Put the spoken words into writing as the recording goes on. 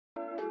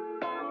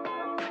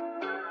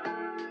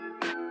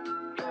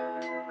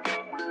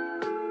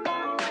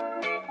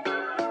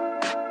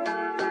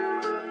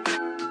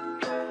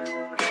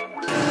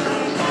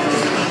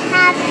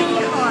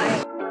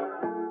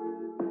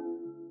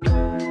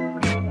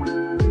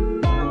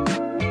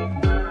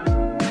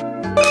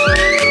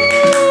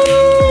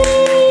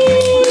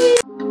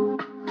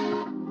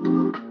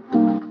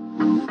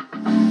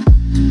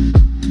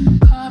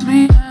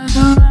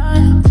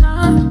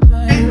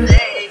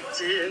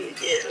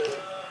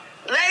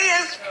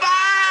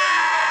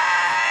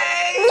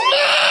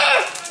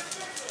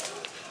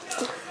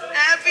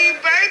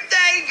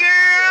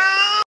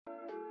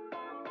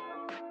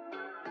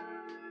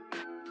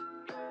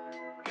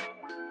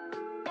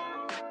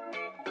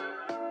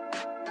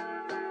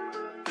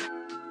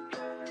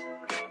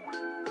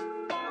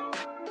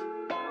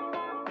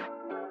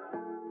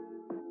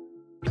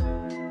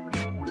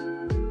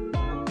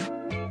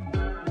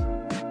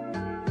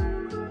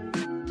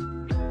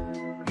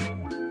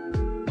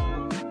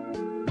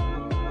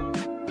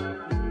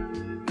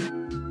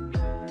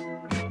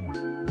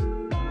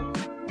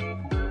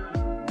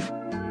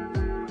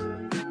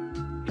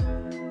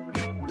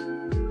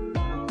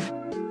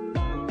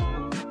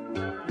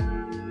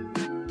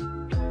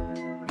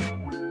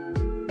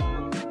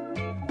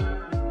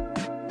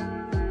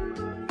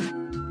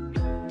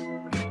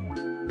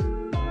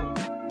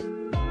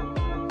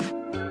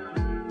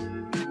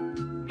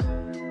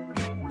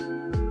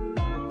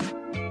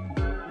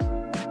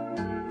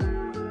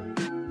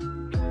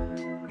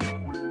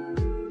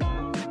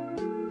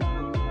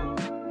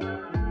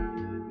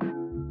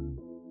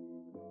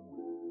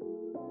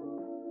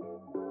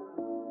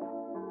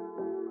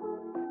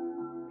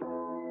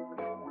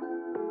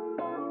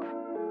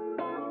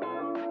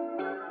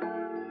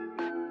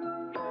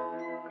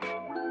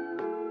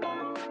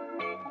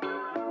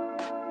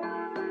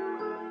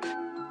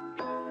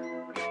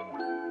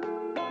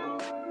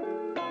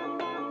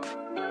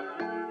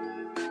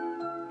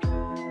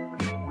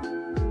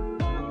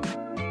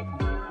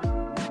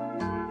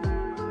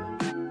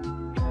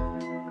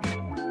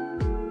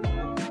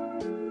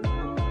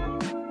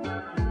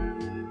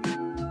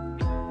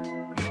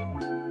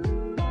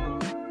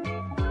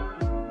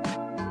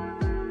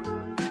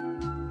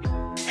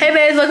Hey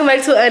babes, welcome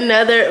back to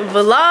another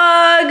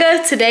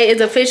vlog. Today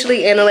is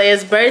officially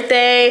Laya'S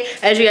birthday.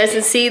 As you guys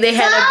can see, they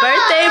had a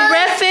birthday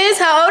breakfast.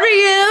 How old are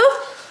you?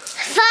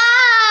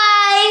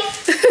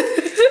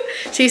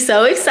 5. She's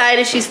so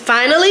excited. She's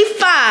finally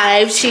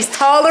 5. She's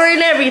taller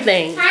and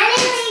everything.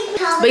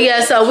 But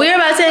yeah, so we're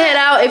about to head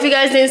out. If you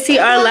guys didn't see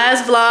our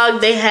last vlog,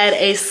 they had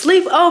a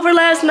sleepover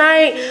last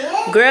night.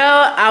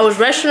 Girl, I was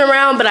rushing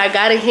around, but I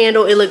got it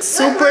handled. It looks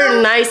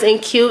super nice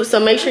and cute, so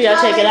make sure y'all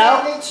check it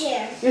out.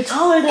 You're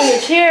taller than the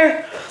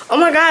chair. Oh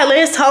my God,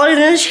 Laya'S taller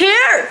than the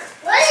chair.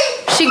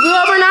 She grew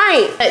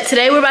overnight.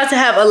 Today we're about to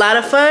have a lot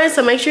of fun,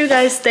 so make sure you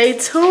guys stay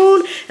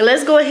tuned. And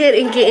let's go ahead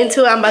and get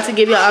into it. I'm about to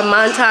give y'all a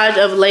montage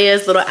of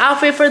Laya'S little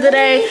outfit for the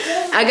day.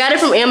 I got it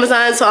from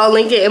Amazon, so I'll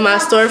link it in my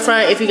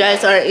storefront if you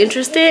guys are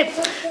interested.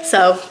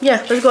 So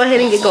yeah, let's go ahead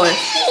and get going.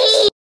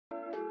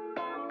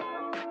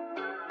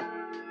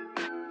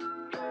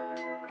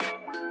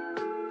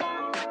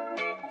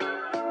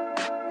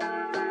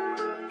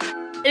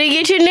 Did you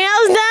get your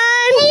nails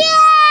done? Yeah!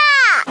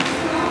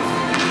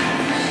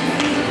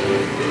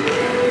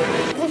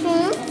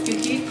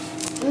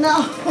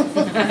 No.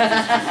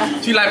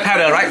 She like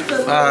powder, right?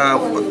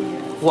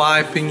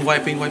 White, pink,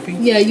 white, pink, white, pink.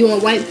 Yeah, you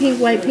want white, pink,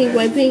 white, pink,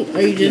 white, pink?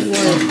 Or you just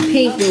want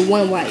pink with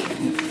one white?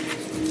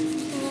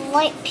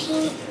 White,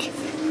 pink.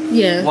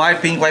 Yeah.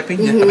 White, pink, white,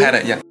 pink. Yeah,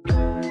 powder, yeah.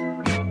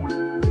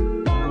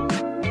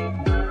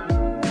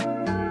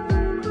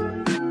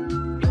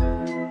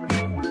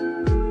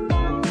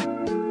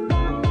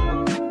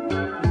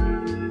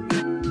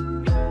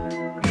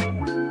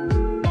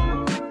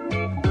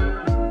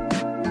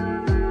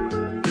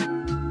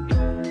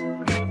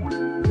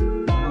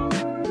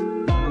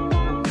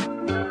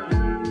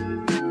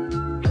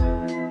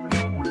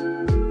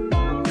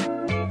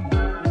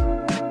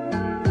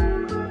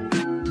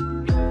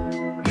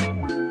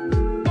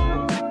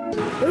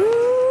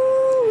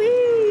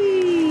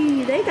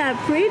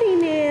 Pretty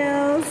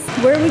nails.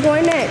 Where are we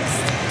going next?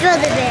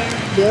 Build-A-Bear.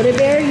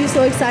 Build-A-Bear? You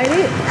so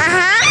excited?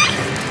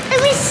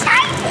 I'm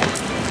excited.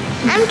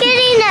 I'm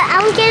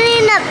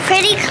getting a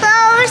pretty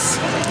clothes.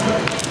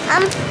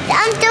 I'm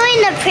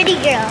doing the pretty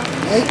girl.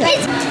 Okay.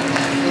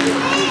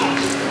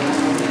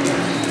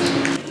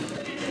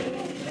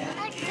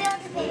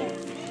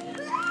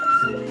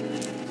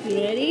 You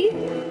ready?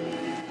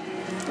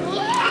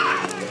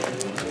 Yeah.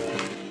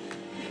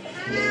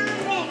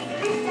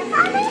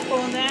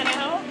 Pull that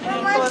out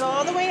and pull it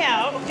all the way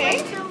out,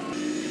 okay?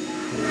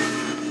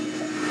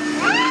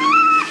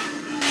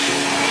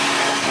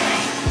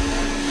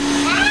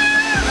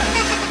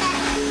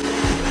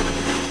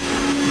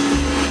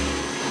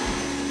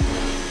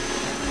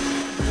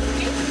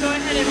 Go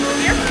ahead and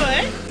move your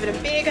foot. Give it a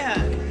big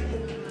hug.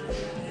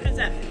 How's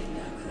that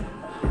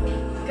feel?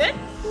 Good?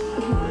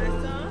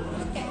 Awesome.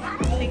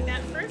 Take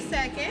that for a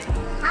second.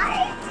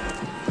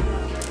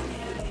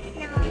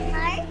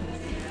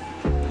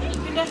 You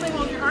can definitely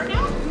hold your heart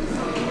now.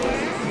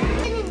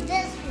 I'm getting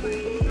this one.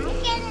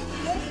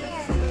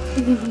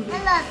 I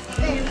love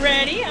this. You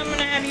ready? I'm going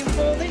to have you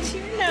hold it to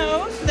your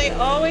nose so they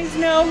always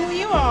know who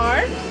you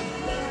are.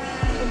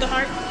 Hold the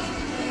heart.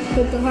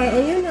 Put the heart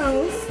on your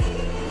nose.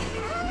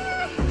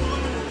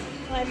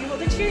 I'll have you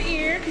hold it to your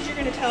ear because you're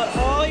going to tell it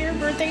all your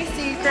birthday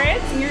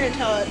secrets and you're going to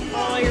tell it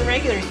all your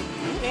regulars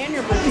and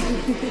your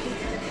birthday secrets.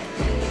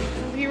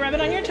 If you rub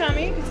it on your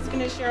tummy because it's going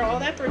to share all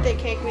that birthday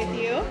cake with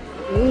you.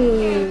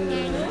 Ooh.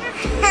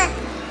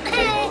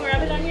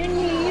 Rub it on your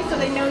knees so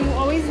they know you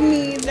always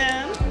need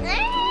them.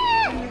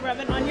 And you rub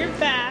it on your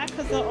back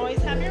because they'll always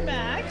have your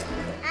back.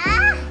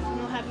 And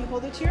we'll have you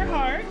hold it to your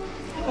heart.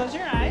 Close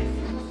your eyes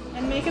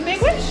and make a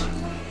big wish.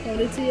 Hold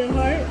it to your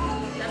heart.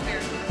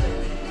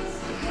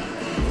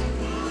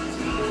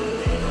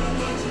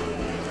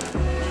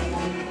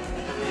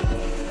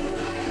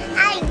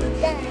 I'm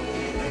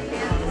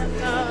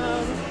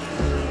done.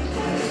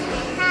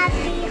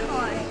 Happy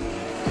heart.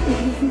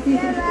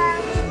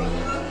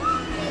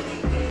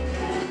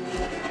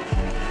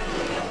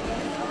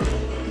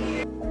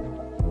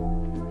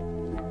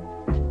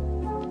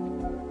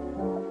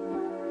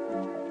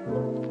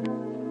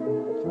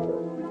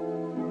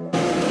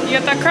 You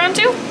got that crown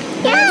too?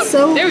 That's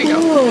so There we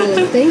cool.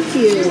 go. Thank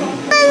you.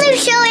 Let me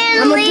show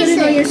Annalise. I'm gonna put it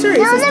on your shirt.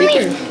 It's a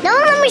sticker.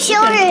 Let me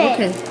show her.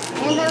 Okay.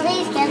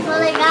 Annalise, guess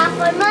what I got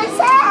for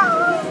myself?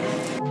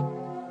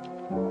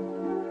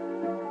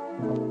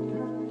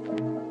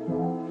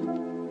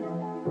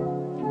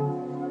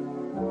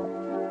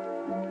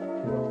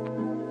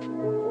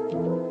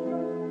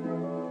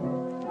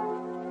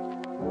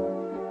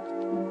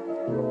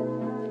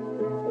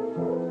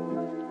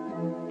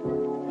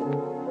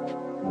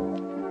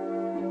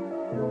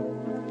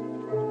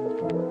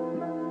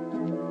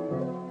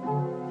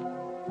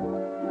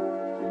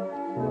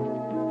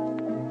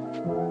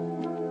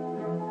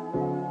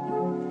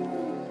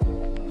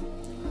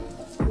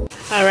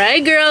 All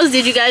right, girls.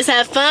 Did you guys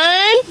have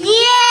fun? Yeah!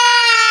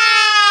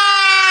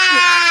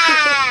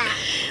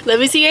 Let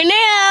me see your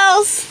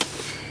nails.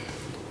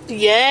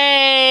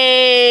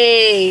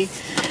 Yay!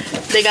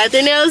 They got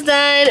their nails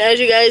done, as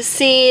you guys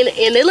seen,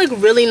 and they look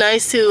really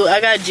nice too. I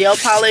got gel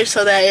polish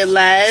so that it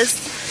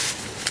lasts.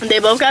 They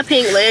both got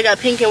pink. Leia got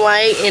pink and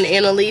white, and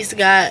Annalise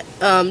got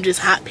just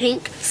hot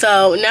pink.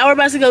 So now we're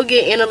about to go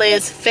get Anna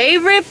Leia's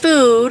favorite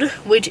food,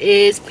 which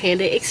is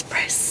Panda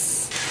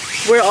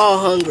Express. We're all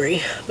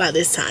hungry by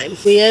this time.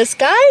 We have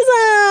Sky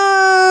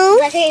Zone.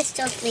 But he's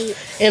still asleep.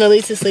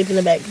 Annalise is asleep in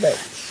the back, but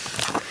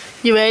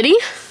you ready?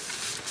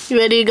 You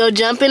ready to go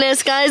jumping at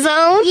Sky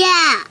Zone?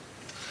 Yeah.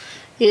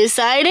 You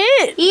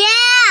excited?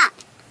 Yeah.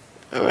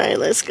 All right,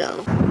 let's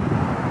go.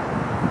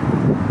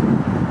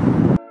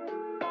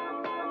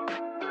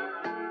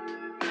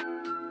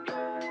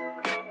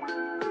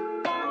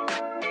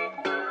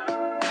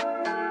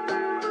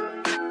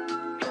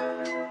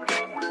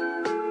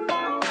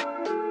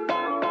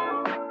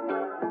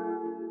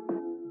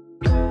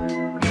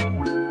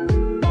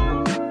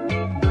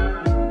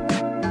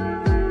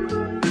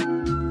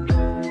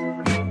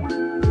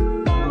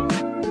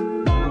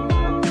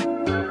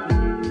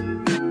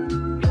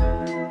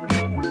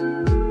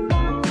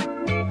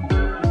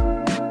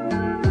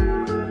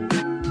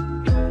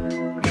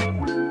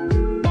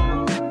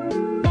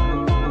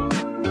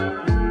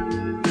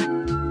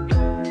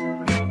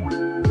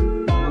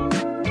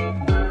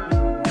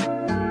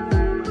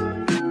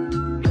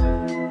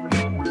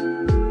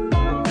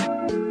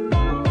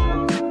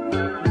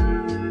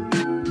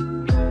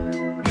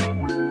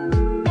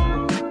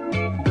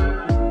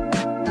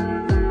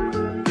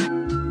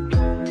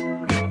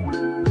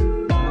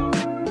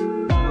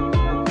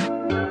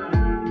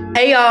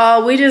 Hey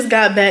y'all, we just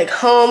got back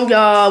home,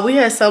 y'all. We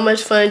had so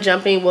much fun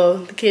jumping. Well,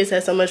 the kids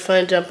had so much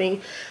fun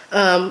jumping.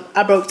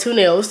 I broke 2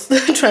 nails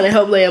trying to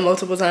help Leia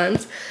multiple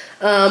times.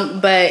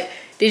 But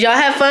did y'all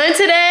have fun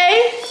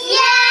today? Yeah.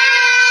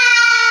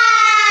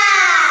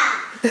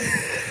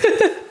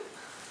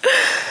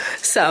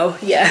 So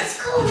yeah,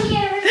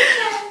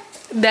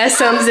 that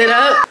sums it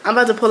up. I'm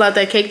about to pull out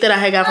that cake that I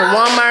had got from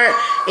Walmart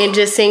and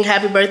just sing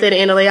happy birthday to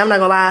Anna Leia. I'm not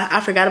gonna lie,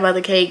 I forgot about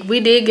the cake. We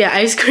did get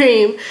ice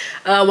cream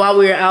while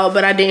we were out,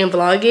 but I didn't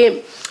vlog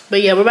it.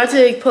 But yeah, we're about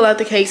to pull out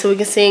the cake so we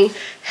can sing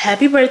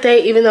happy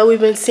birthday, even though we've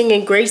been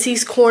singing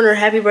Gracie's Corner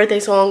happy birthday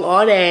song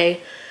all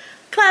day.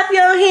 Clap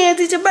your hands,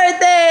 it's your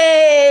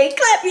birthday.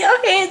 Clap your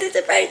hands, it's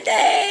your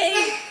birthday.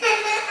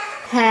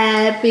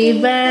 Happy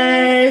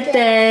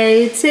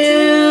birthday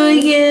to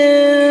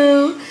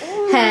you.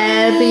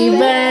 Happy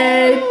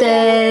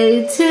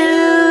birthday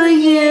to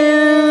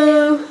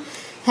you.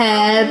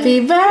 Happy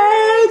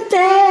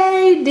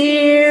birthday,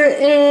 dear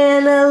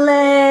Anna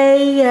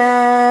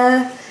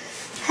Leia.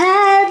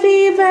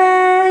 Happy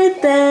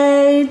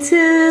birthday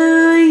to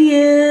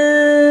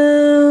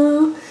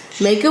you.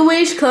 Make a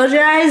wish, close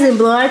your eyes, and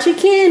blow out your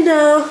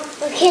candle.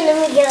 Okay, let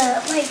me get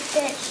up like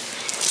this.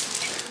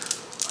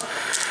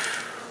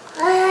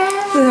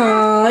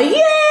 Oh,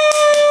 yay!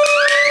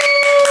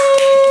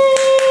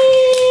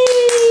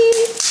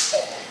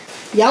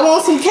 Y'all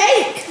want some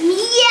cake?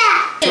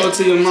 Yeah. Show it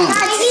to your mom. Ooh,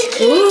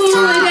 it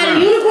got a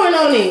unicorn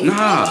on it.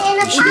 Nah, And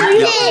a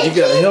you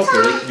gotta help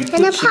her. You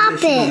And a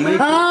puppet.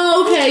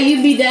 Oh, okay,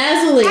 you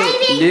bedazzle it.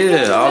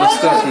 Yeah, all the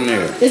stuff in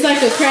there. It's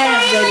like a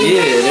craft, baby.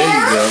 Yeah, there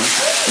you go.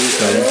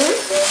 Okay.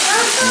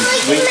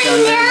 Wait down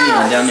there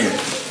again, down there.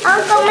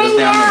 Uncle What's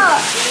down Manel.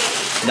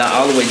 there? Down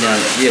all the way down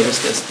there. Yeah, what's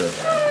that stuff?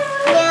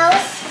 Nails.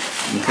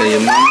 Okay,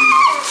 your mama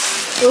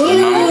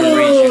can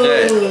read you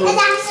that. And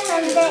that's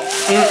from the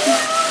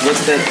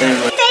What's that thing?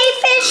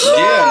 favorite show.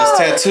 Yeah, it's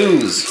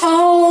tattoos.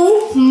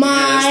 Oh my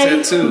Yeah,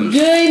 it's tattoos.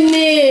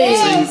 goodness.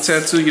 So you can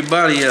tattoo your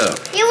body up.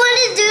 You want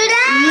to do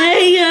that?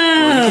 Well, you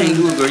Leia. can't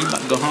do it, girl. You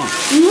about to go home.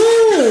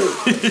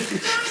 Look.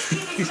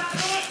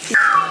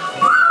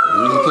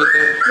 You can put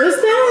that. What's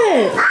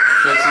that?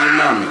 Show it to your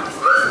mommy.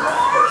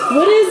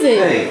 What is it?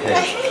 Hey.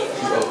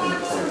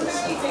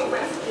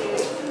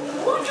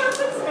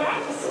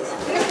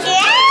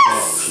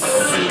 Yes.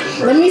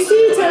 Let me see.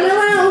 Turn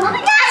around. Oh my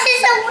gosh,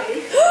 it's so.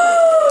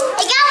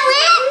 I got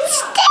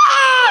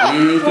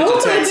lipstick. Put your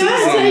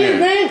tattoos on there.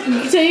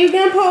 Tell your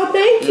grandpa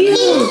thank you.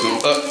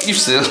 You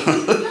still.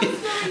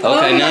 Okay, Oh now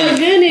my you.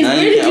 goodness. Now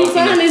Where you did can you open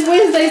find it. this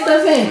Wednesday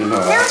stuff in? No,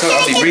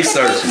 I'll be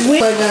researching. Oh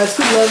my gosh,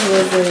 she loves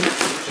Wednesday.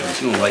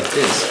 She gonna like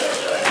this.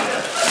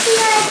 You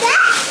like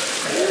that?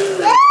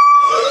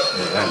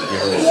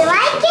 You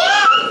like it?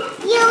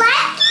 You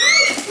like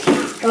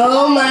it?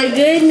 Oh my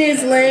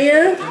goodness,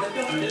 Leia.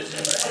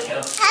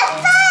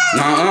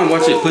 No,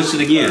 watch it. Push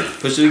it again.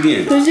 Push it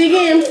again. Push it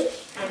again.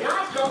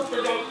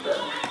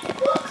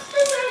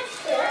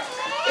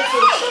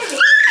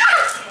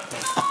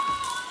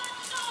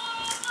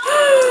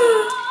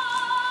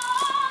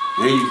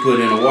 And you put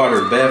in a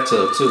water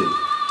bathtub too.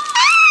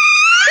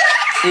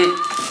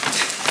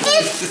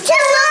 It's to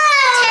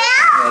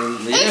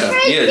move the tail.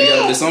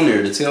 Yeah, it's on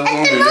there. The tail's on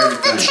there and Move the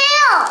everything.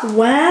 tail.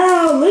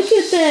 Wow, look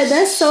at that.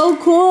 That's so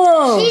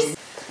cool.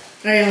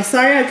 Alright, I'm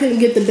sorry I couldn't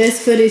get the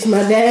best footage.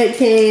 My dad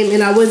came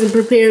and I wasn't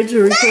prepared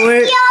to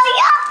record.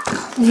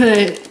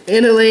 But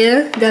Anna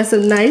Leia got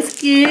some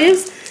nice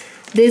gifts.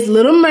 This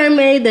little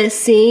mermaid that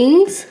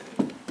sings.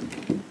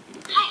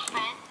 Hi,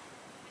 friend.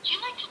 Would you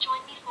like to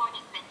join me for an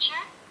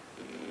adventure?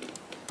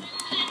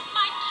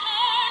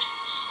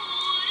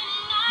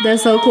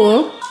 That's so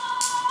cool.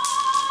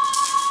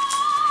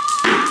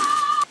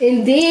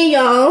 And then,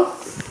 y'all.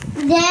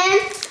 Then.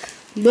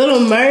 Little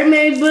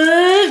mermaid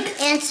book.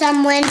 And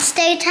some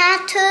Wednesday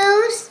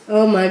tattoos.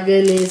 Oh my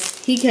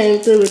goodness. He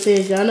came through with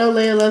this. Y'all know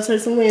Leia loves her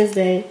some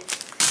Wednesday.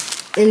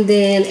 And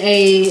then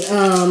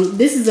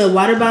this is a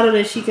water bottle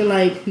that she can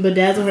like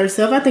bedazzle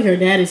herself. I think her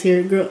dad is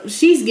here. Girl,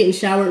 she's getting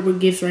showered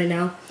with gifts right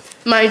now.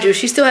 Mind you,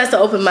 she still has to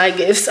open my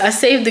gifts. I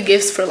saved the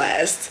gifts for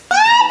last.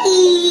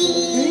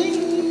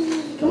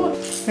 Come on.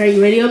 Are you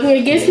ready to open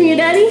your gifts from your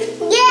daddy?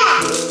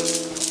 Yeah.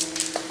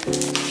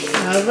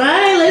 All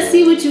right, let's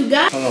see what you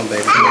got. Hold on,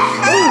 baby. A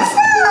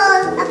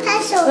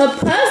puzzle. A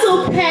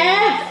puzzle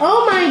pack.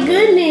 Oh my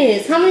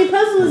goodness. How many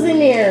puzzles in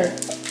there?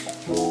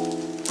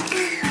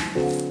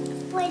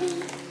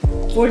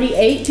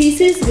 48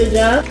 pieces. Good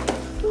job.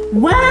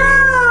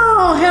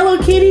 Wow. Hello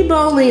Kitty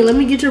bowling. Let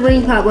me get your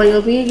ring pop while you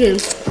open your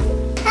gifts.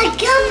 A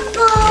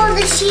gumball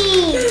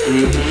machine.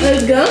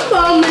 A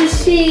gumball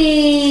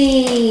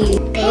machine.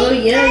 Oh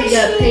yeah, you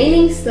got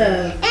painting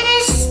stuff. And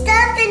there's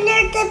stuff in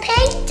there to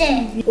paint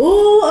it.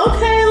 Ooh,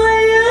 okay,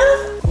 Leia.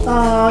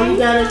 Oh, you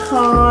got a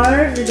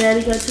card. Your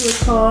daddy got you a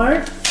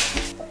card.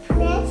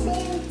 That's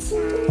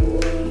inside.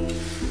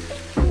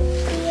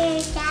 Your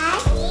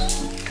daddy?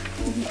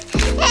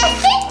 There's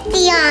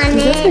 50 on it.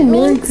 Does that say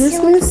Merry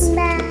Christmas?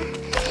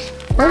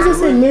 Why does it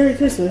say Merry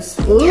Christmas?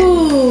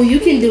 Ooh, you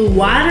can do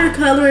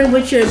watercoloring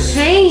with your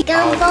paint.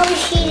 Gumball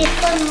sheet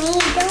for me,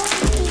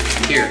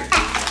 don't Here.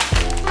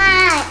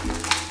 Mine.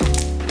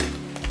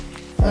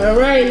 All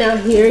right, now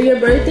here are your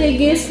birthday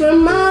gifts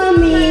from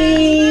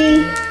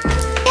Mommy.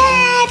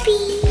 Gabby.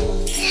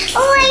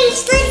 Oh, I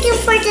was looking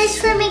for this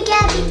from a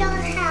Gabby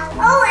dollhouse.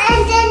 Oh,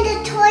 and then the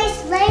toys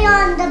lay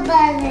on the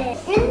button.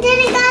 And then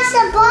I got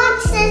some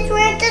boxes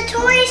where the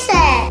toys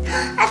at.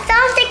 I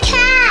found the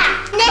cat.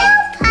 Nail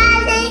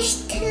polish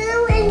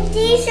too, and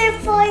these are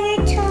for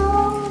your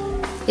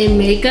toes. And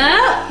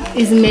makeup?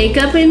 Is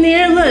makeup in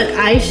there? Look,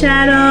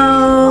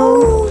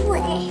 eyeshadow. Oh,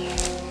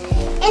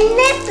 and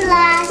lip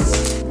gloss.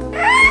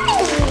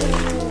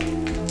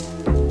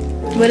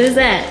 What is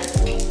that?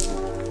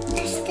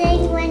 This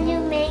thing when you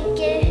make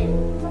your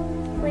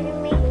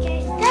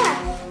stuff.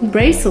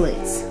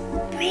 Bracelets.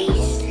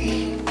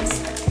 Bracelets.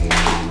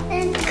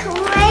 And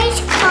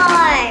race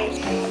card.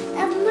 A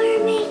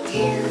mermaid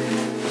too.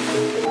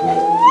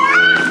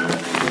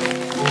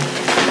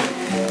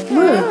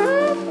 Look.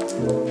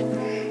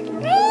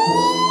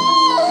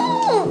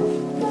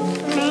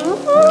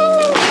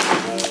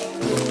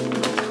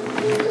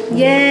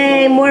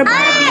 Yay, more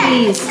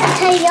Barbies. A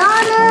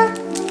Tiana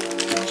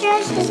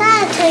dress. Is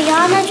that a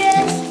Tiana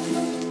dress?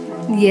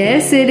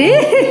 Yes, it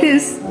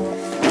is.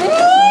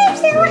 I'm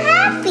so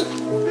happy.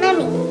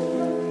 Mommy.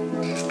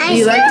 I'm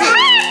You so like it?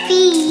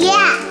 happy,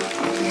 yeah.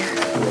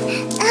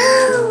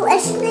 Oh, a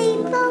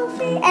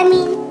sleepover. I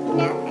mean,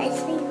 not a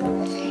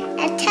sleepover.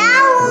 A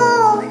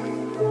towel.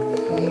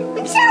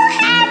 I'm so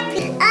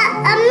happy.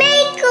 A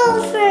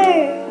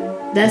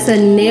makeover. That's a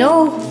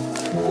nail.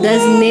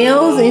 That's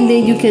nails, and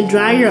then you can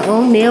dry your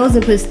own nails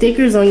and put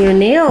stickers on your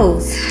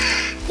nails.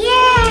 Yay,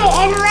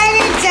 and let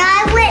it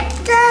dry with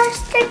the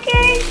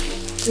stickers.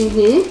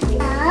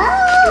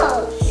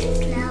 Oh,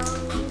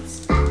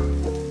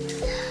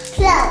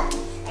 clothes.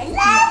 I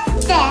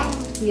love them.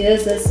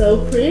 Yes, that's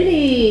so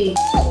pretty.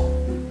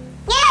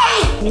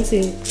 Yay! Let me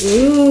see.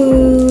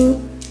 Ooh,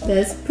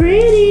 that's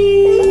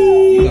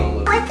pretty.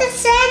 With the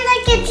sand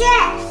like a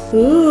dress.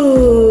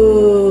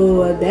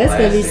 Ooh, that's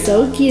gonna be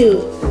so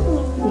cute.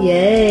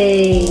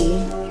 Yay.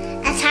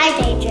 A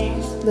tie-dye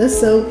dress. That's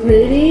so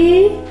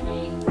pretty.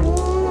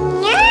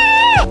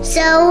 Yeah.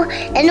 So,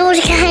 in order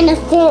to kind of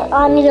fit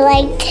on me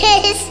like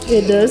this.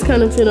 It does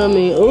kind of fit on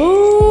me.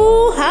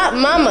 Ooh, hot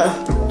mama.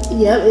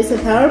 Yep, it's a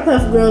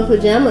Powerpuff Girl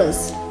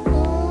pajamas.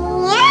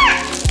 Yeah.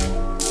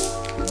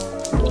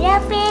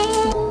 Yep.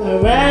 All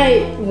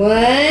right,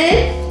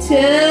 1,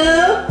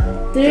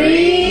 2,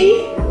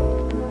 3.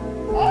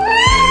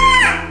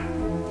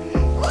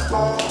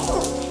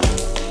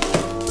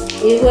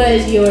 It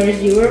was yours.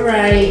 You were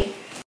right.